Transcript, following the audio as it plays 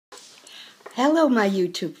Hello, my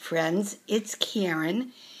YouTube friends. It's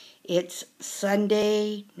Karen. It's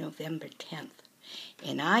Sunday, November 10th.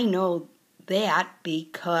 And I know that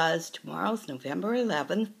because tomorrow's November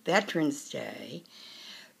 11th, Veterans Day.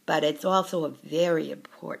 But it's also a very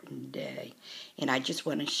important day. And I just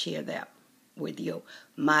want to share that with you.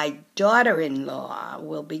 My daughter-in-law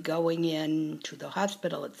will be going in to the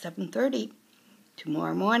hospital at 7:30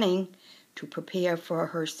 tomorrow morning to prepare for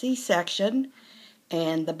her C-section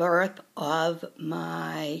and the birth of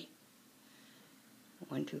my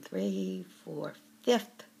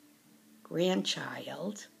fifth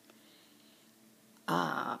grandchild.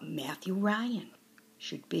 Matthew Ryan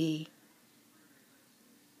should be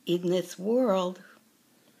in this world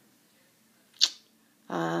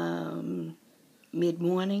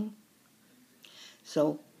mid-morning.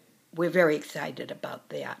 So we're very excited about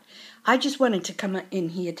that. I just wanted to come in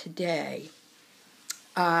here today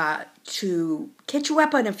to catch you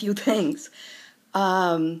up on a few things.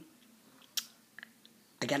 I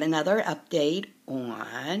got another update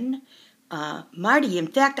on Marty. In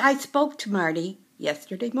fact, I spoke to Marty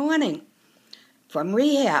yesterday morning from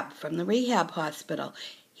the rehab hospital.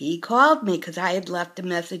 He called me because I had left a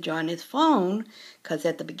message on his phone because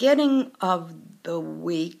at the beginning of the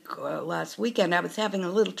week, last weekend, I was having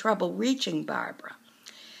a little trouble reaching Barbara.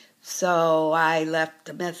 So I left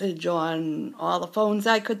a message on all the phones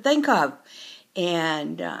I could think of.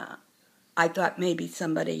 And I thought maybe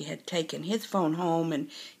somebody had taken his phone home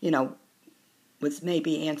and, was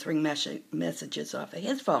maybe answering messages off of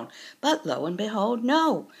his phone. But lo and behold,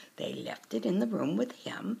 no. They left it in the room with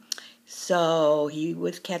him. So he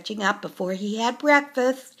was catching up before he had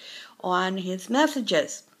breakfast on his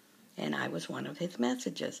messages. And I was one of his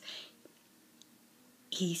messages.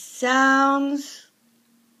 He sounds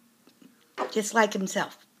just like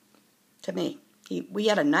himself to me. We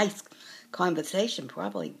had a nice conversation,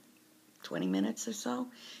 probably 20 minutes or so.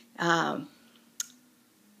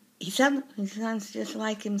 He sounds just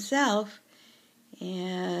like himself,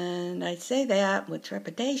 and I say that with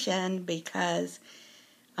trepidation because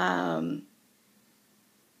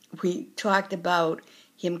we talked about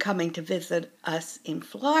him coming to visit us in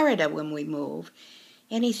Florida when we move,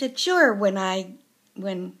 and he said, "Sure, when I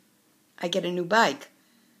get a new bike."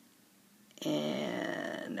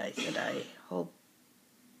 And I said, "I hope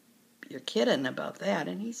you're kidding about that."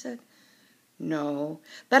 And he said, "No,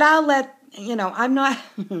 but I'll let, I'm not,"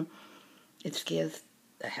 it scares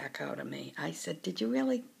the heck out of me. I said, "Did you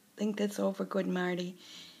really think this over good, Marty?"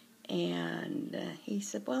 And he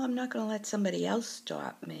said, "Well, I'm not going to let somebody else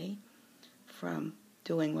stop me from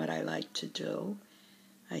doing what I like to do."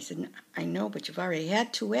 I said, "I know, but you've already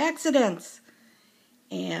had 2 accidents."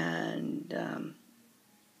 And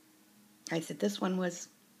I said,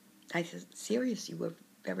 I said, "Serious, you were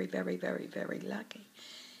very, very, very, very lucky."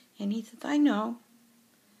 And he said, "I know."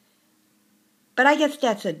 But I guess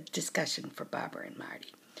that's a discussion for Barbara and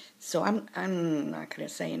Marty. So I'm not going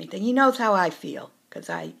to say anything. He knows how I feel, because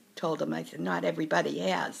I told him, I said, not everybody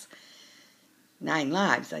has 9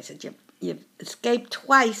 lives. I said, you've escaped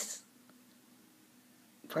twice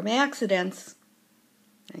from accidents.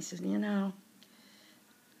 I said,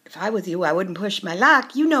 if I was you, I wouldn't push my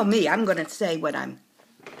luck. You know me. I'm going to say what I'm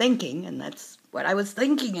thinking, and that's what I was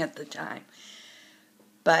thinking at the time.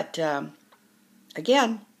 But,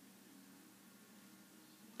 again,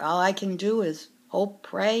 all I can do is hope,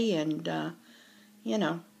 pray, and,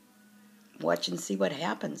 watch and see what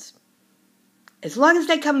happens. As long as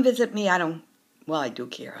they come visit me, I do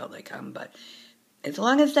care how they come, but as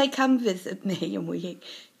long as they come visit me and we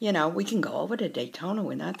can go over to Daytona.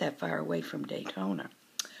 We're not that far away from Daytona.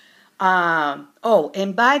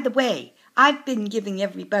 And by the way, I've been giving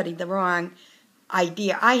everybody the wrong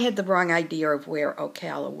idea. I had the wrong idea of where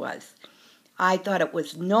Ocala was. I thought it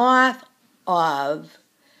was north of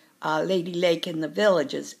Lady Lake in the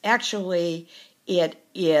Villages. Actually, it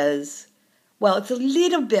is, it's a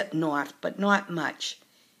little bit north, but not much.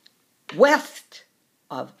 West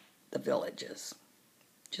of the Villages.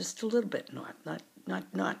 Just a little bit north,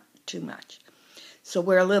 not too much. So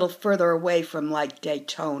we're a little further away from like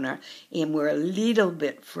Daytona, and we're a little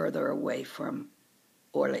bit further away from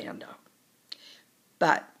Orlando.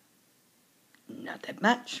 But not that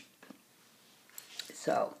much.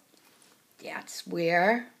 So that's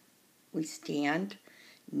where we stand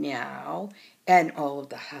now. And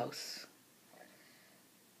the house.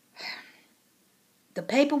 The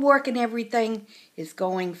paperwork and everything is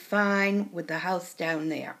going fine with the house down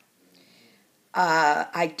there.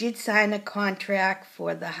 I did sign a contract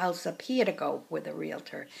for the house up here to go with a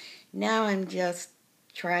realtor. Now I'm just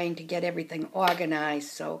trying to get everything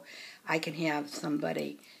organized so I can have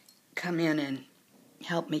somebody come in and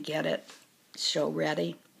help me get it show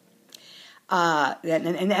ready.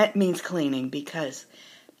 And that means cleaning because,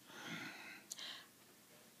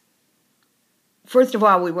 first of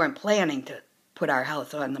all, we weren't planning to put our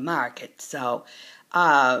house on the market, so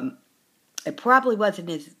it probably wasn't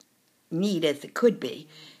as neat as it could be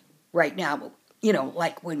right now. You know,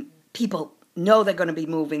 like when people know they're going to be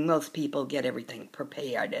moving, most people get everything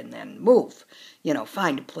prepared and then move, you know,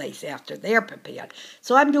 find a place after they're prepared.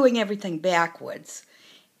 So I'm doing everything backwards,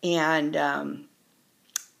 and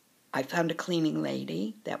I found a cleaning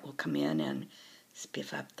lady that will come in and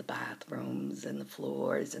spiff up the bathrooms and the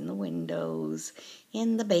floors and the windows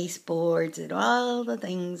and the baseboards and all the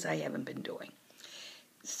things I haven't been doing.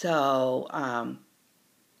 So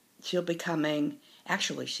she'll be coming.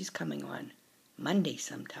 Actually, she's coming on Monday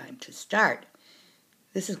sometime to start.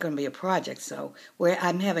 This is going to be a project, so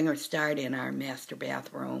I'm having her start in our master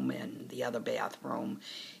bathroom and the other bathroom,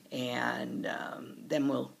 and then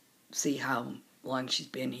we'll see how long she's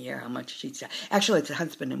been here, how much she's done. Actually, it's a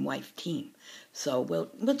husband and wife team, so we'll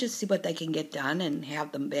just see what they can get done and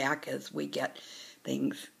have them back as we get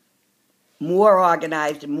things more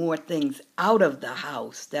organized and more things out of the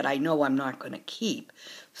house that I know I'm not going to keep.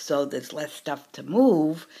 So there's less stuff to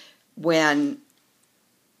move when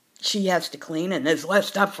she has to clean, and there's less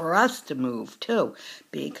stuff for us to move too,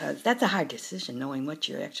 because that's a hard decision, knowing what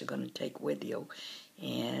you're actually going to take with you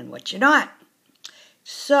and what you're not.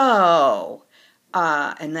 So,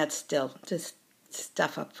 and that's still just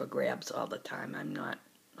stuff up for grabs all the time.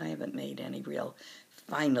 I haven't made any real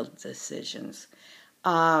final decisions.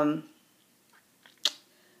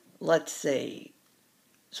 Let's see.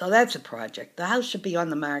 So that's a project. The house should be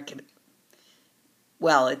on the market.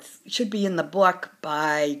 Well, it should be in the book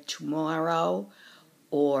by tomorrow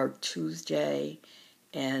or Tuesday,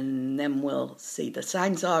 and then we'll see. The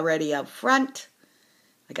sign's already out front.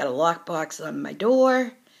 I got a lockbox on my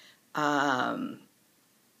door. So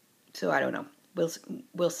I don't know.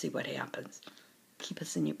 We'll see what happens. Keep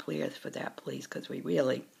us in your prayers for that, please, because we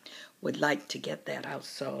really would like to get that house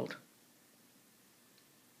sold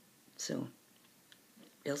soon.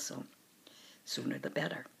 Real soon. Sooner the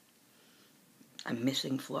better. I'm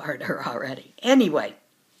missing Florida already. Anyway,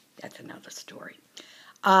 that's another story.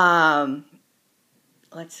 Let's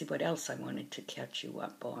see what else I wanted to catch you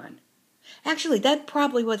up on. Actually, that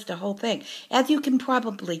probably was the whole thing. As you can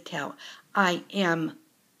probably tell, I am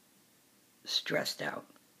stressed out.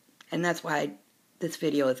 And that's why this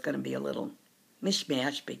video is going to be a little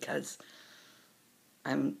mishmash, because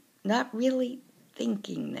I'm not really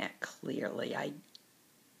thinking that clearly.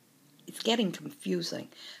 It's getting confusing.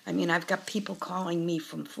 I mean, I've got people calling me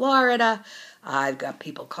from Florida. I've got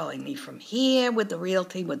people calling me from here with the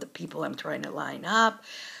realty, with the people I'm trying to line up,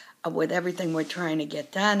 with everything we're trying to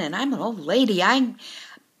get done. And I'm an old lady. I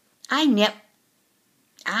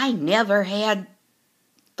never had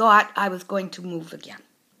thought I was going to move again.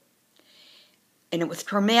 And it was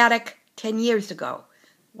traumatic 10 years ago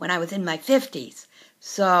when I was in my 50s.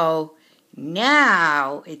 So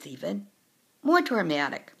now it's even more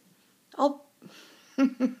traumatic. Oh,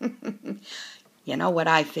 you know what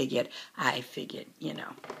I figured? I figured,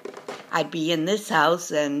 I'd be in this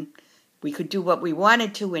house and we could do what we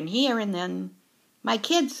wanted to in here, and then my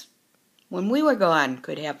kids, when we were gone,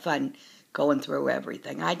 could have fun going through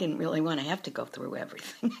everything. I didn't really want to have to go through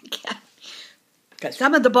everything again, because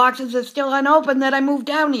some of the boxes are still unopened that I moved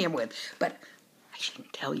down here with. But I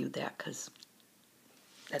shouldn't tell you that, because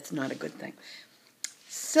that's not a good thing.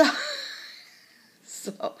 So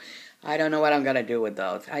I don't know what I'm going to do with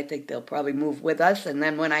those. I think they'll probably move with us, and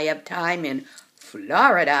then when I have time in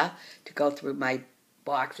Florida to go through my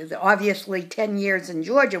boxes, obviously 10 years in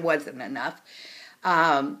Georgia wasn't enough.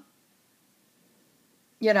 I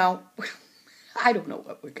don't know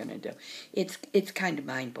what we're going to do. It's kind of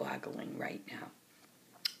mind-boggling right now.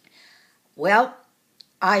 Well,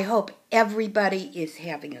 I hope everybody is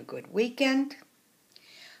having a good weekend.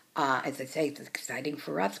 As I say, it's exciting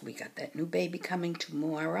for us. We got that new baby coming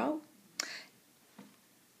tomorrow.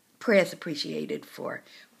 Prayers appreciated for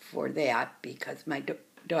that, because my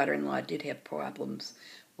daughter-in-law did have problems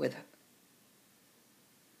with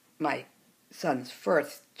my son's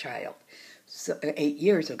first child 8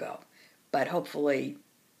 years ago. But hopefully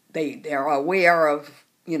they're aware of,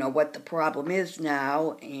 what the problem is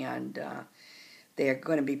now, and they're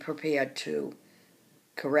going to be prepared to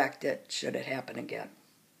correct it should it happen again.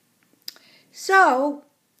 So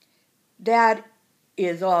that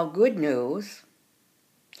is all good news,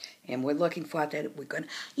 and we're looking forward to it. We're going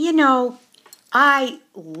to, I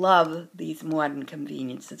love these modern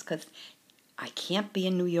conveniences, because I can't be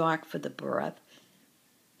in New York for the birth,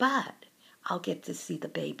 but I'll get to see the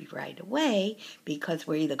baby right away because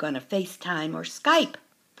we're either going to FaceTime or Skype.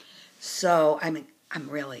 So I'm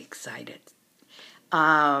really excited.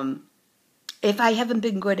 If I haven't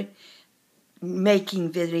been good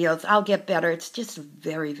making videos, I'll get better. It's just a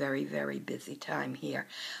very, very, very busy time here.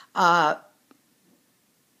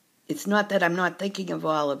 It's not that I'm not thinking of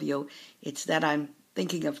all of you. It's that I'm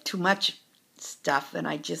thinking of too much stuff, and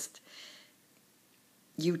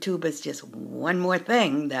YouTube is just one more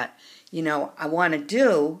thing that, I want to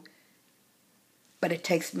do, but it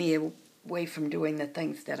takes me away from doing the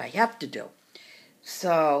things that I have to do.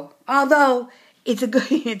 So, although it's a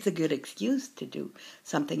good excuse to do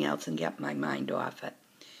something else and get my mind off it.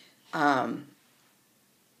 I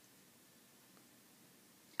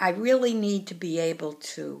really need to be able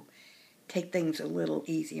to take things a little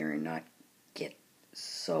easier and not get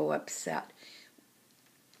so upset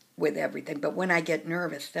with everything. But when I get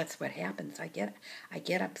nervous, that's what happens. I get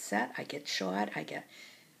upset, I get short, I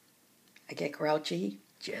get grouchy.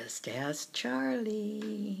 Just ask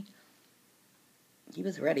Charlie. He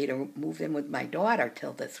was ready to move in with my daughter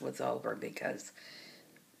till this was over, because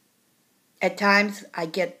at times I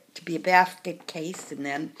get to be a basket case, and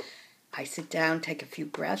then I sit down, take a few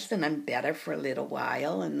breaths, and I'm better for a little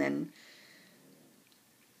while, and then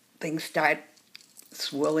things start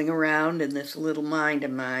swirling around in this little mind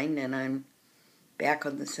of mine, and I'm back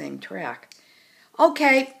on the same track.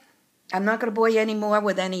 Okay, I'm not going to bore you anymore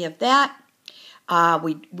with any of that.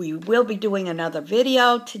 We will be doing another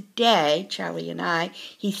video today, Charlie and I,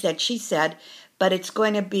 he said, she said, but it's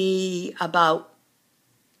going to be about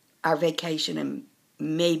our vacation and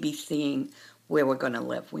maybe seeing where we're going to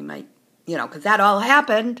live. We might, because that all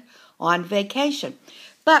happened on vacation.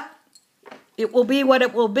 But it will be what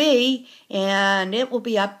it will be, and it will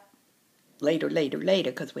be up later,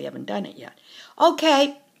 because we haven't done it yet.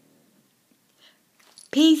 Okay.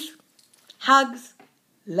 Peace, hugs,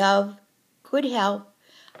 love, good health.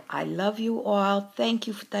 I love you all. Thank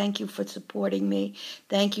you for supporting me.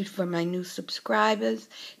 Thank you for my new subscribers.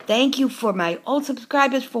 Thank you for my old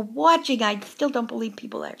subscribers for watching. I still don't believe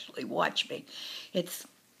people actually watch me. It's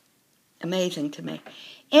amazing to me.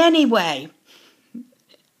 Anyway,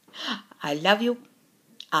 I love you.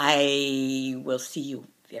 I will see you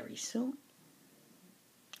very soon.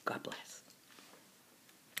 God bless.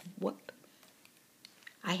 Whoop.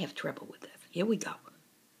 I have trouble with this. Here we go.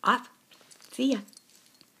 Off. See ya.